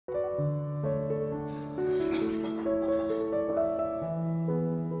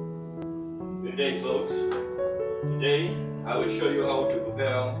day, folks. Today I will show you how to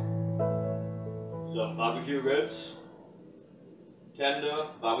prepare some barbecue ribs, tender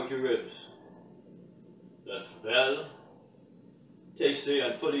barbecue ribs that's well tasty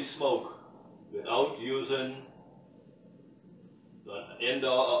and fully smoked without using an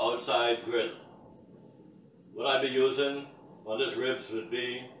indoor or outside grill. What I'll be using on this ribs would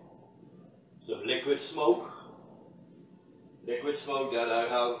be some liquid smoke. Liquid smoke that I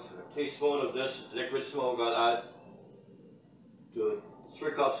have a teaspoon of this liquid smoke I'll add to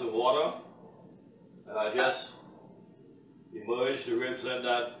 3 cups of water, and I just immerse the ribs in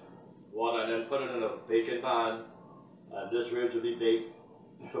that water and then put it in a baking pan, and this ribs will be baked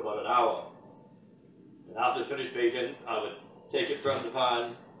for about an hour. And after it's finished baking, I would take it from the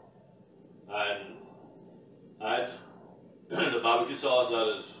pan and add the barbecue sauce that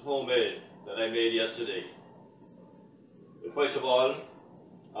is homemade, that I made yesterday. But first of all,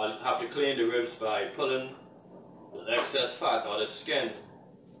 I'll have to clean the ribs by pulling the excess fat or the skin.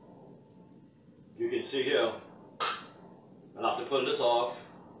 You can see here, I'll have to pull this off.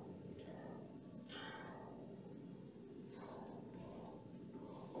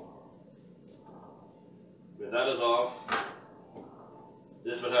 When that is off,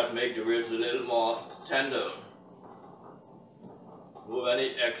 this will help to make the ribs a little more tender. Remove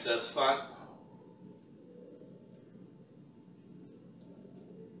any excess fat.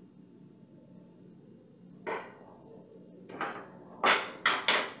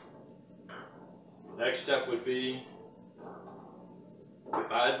 Next step would be to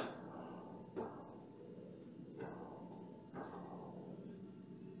add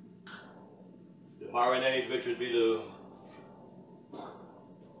the marinade, which would be the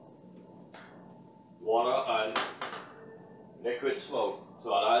water and liquid smoke.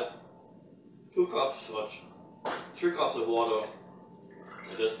 So I'll add 2 cups or 3 cups of water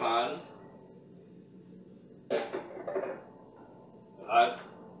in this pan. Add a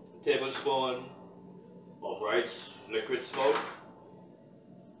tablespoon of rice liquid smoke.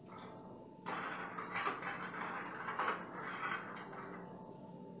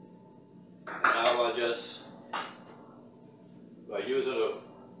 Now I'll just, by using a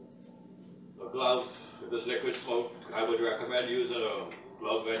glove with this liquid smoke, I would recommend using a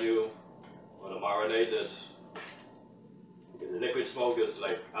glove when you want to marinate this, because the liquid smoke is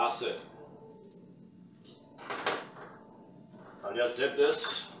like acid. I'll just dip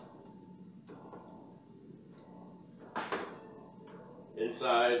this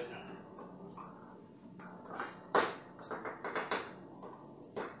inside and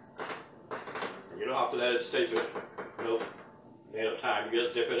you don't have to let it stay for amount of time. You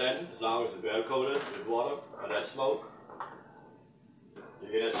just dip it in as long as it's well coated with water and that smoke.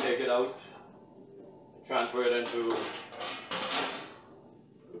 You're going to take it out and transfer it into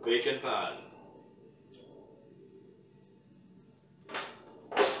the baking pan.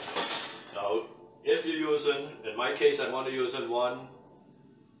 Now, if you're using, in my case I'm only using 1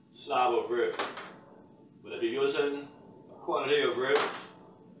 slab of rib, but if you're using a quantity of rib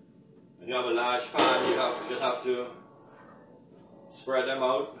and you have a large pan, you just have to spread them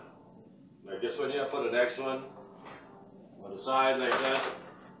out like this one here. Put the next one on the side like that,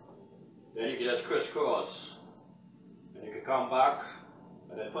 then you can just crisscross and you can come back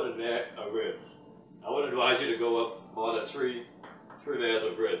and then put in there a ribs. I would advise you to go up more than 3 layers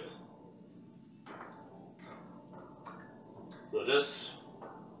of ribs. So this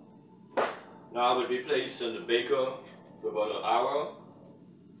now will be placed in the baker for about an hour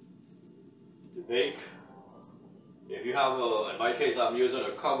to bake. If you have in my case I'm using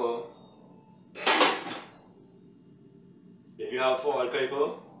a cover. If you have foil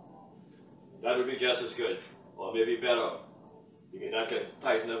paper, that would be just as good, or maybe better, because that can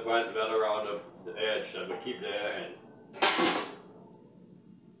tighten it well around the edge and will keep there. And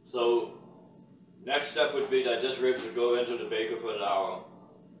so next step would be that this ribs would go into the baker for an hour.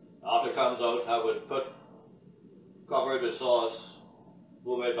 After it comes out, I would cover it with sauce,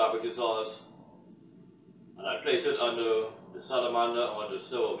 homemade barbecue sauce, and I place it under the salamander on the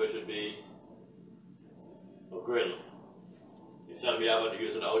stove, which would be a grill. Instead of me having to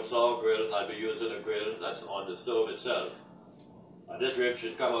use an outside grill, I'll be using a grill that's on the stove itself. And this rib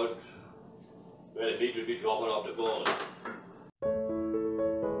should come out where the meat will be dropping off the bone.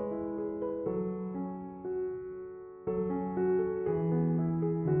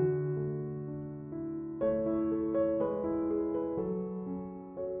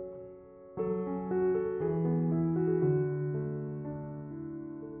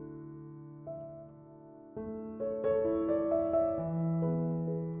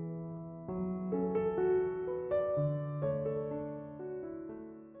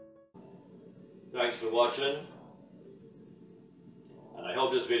 thanks for watching. And I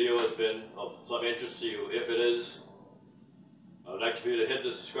hope this video has been of some interest to you. If it is, I would like for you to hit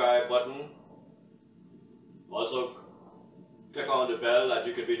the subscribe button. Also, click on the bell that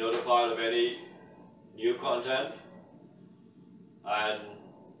you can be notified of any new content. And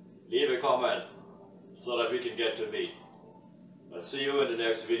leave a comment so that we can get to meet. I'll see you in the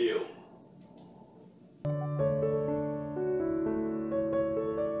next video.